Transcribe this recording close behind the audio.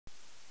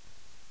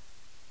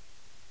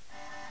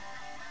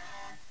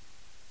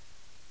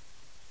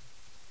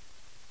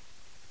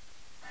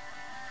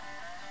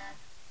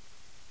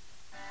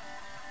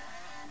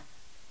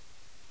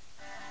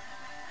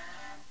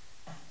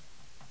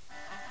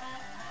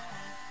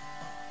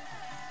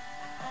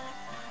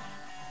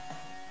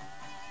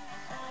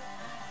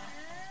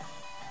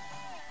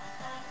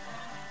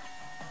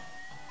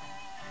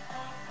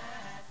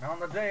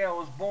day I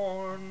was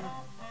born,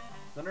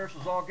 the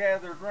nurses all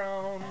gathered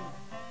round.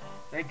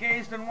 They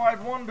gazed in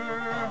wide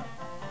wonder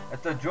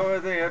at the joy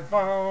they had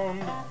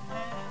found.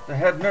 The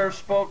head nurse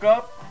spoke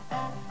up,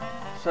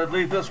 said,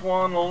 "Leave this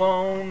one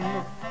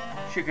alone."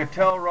 She could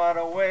tell right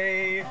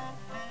away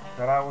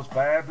that I was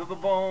bad to the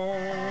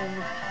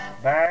bone,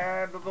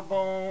 bad to the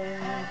bone,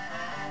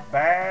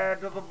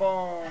 bad to the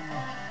bone,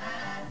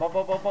 bad,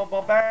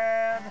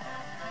 bad,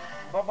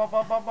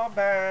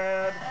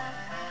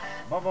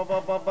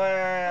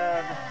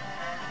 bad,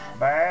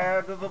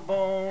 bad to the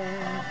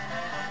bone.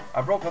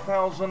 I broke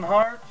 1,000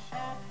 hearts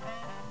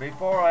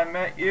before I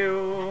met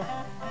you.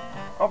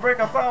 I'll break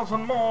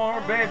 1,000 more,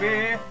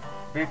 baby,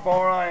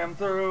 before I am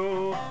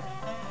through.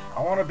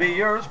 I want to be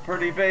yours,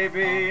 pretty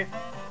baby,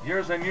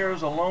 years and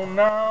years alone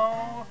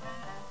now.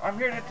 I'm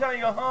here to tell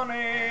you,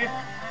 honey,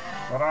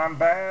 that I'm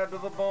bad to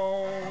the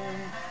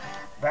bone,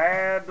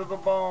 bad to the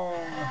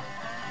bone,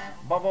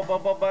 bad,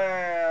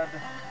 bad,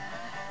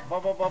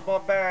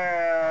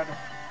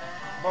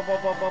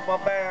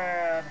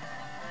 bad,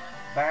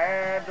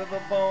 bad to the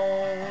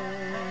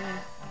bone.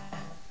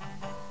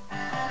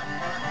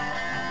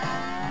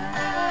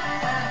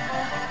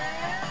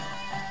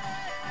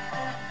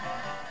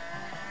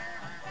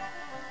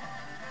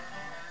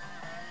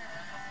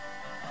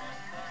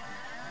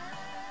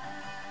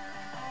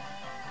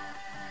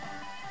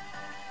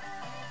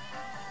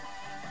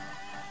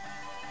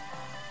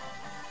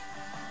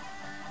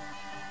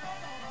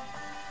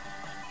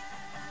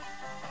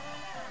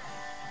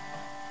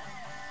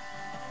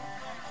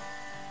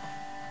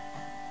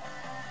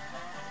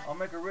 I'll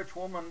make a rich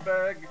woman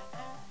beg,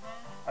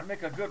 I'd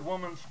make a good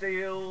woman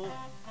steal.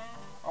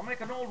 I'll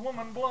make an old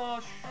woman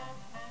blush,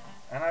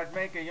 and I'd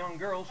make a young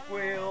girl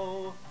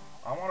squeal.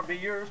 I want to be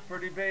yours,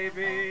 pretty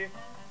baby,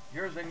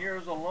 years and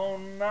years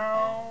alone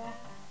now.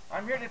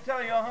 I'm here to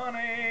tell you,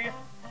 honey,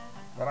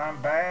 that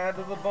I'm bad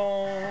to the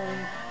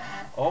bone.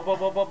 Oh,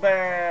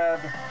 bad.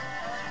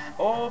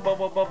 Oh,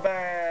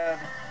 bad.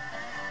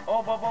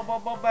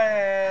 Oh,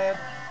 bad.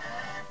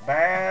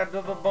 Bad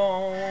to the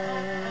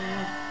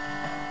bone.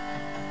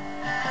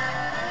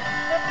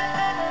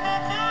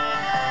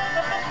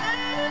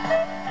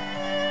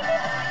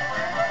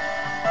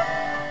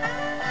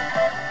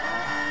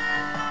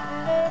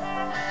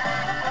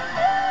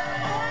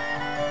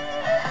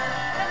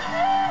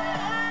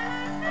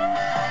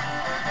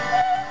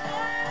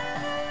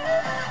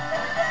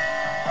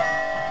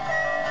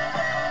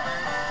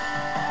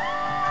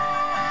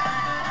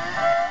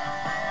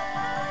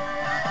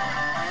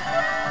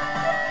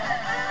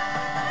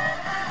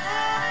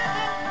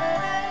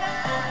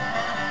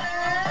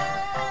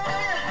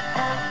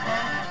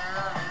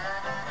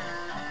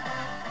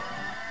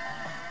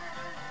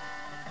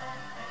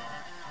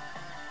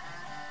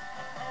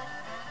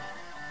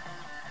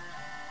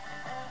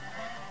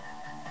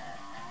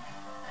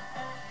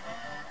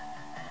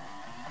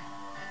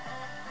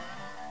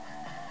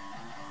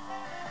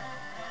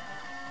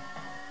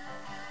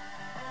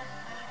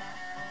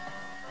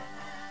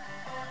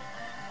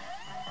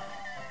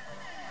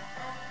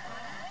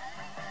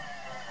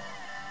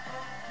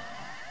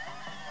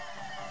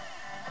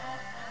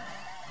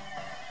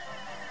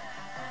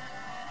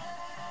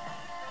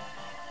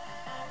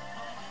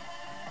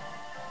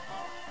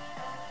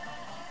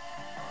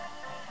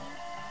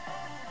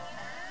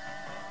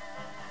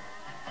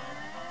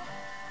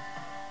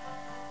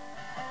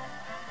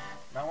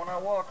 Now when I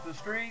walk the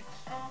streets,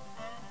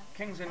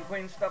 kings and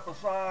queens step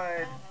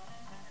aside.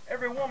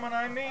 Every woman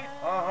I meet,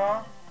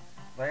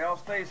 they all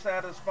stay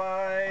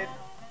satisfied.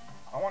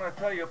 I want to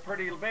tell you,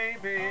 pretty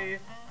baby,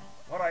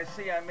 what I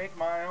see I make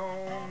my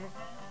own.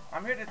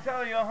 I'm here to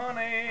tell you,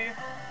 honey,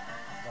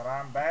 that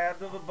I'm bad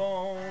to the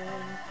bone,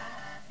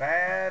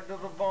 bad to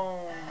the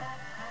bone,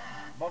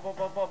 bad,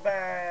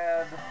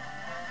 bad,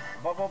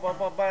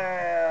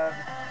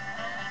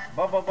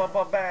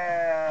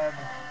 bad,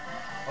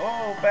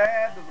 oh,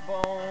 bad to the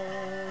bone.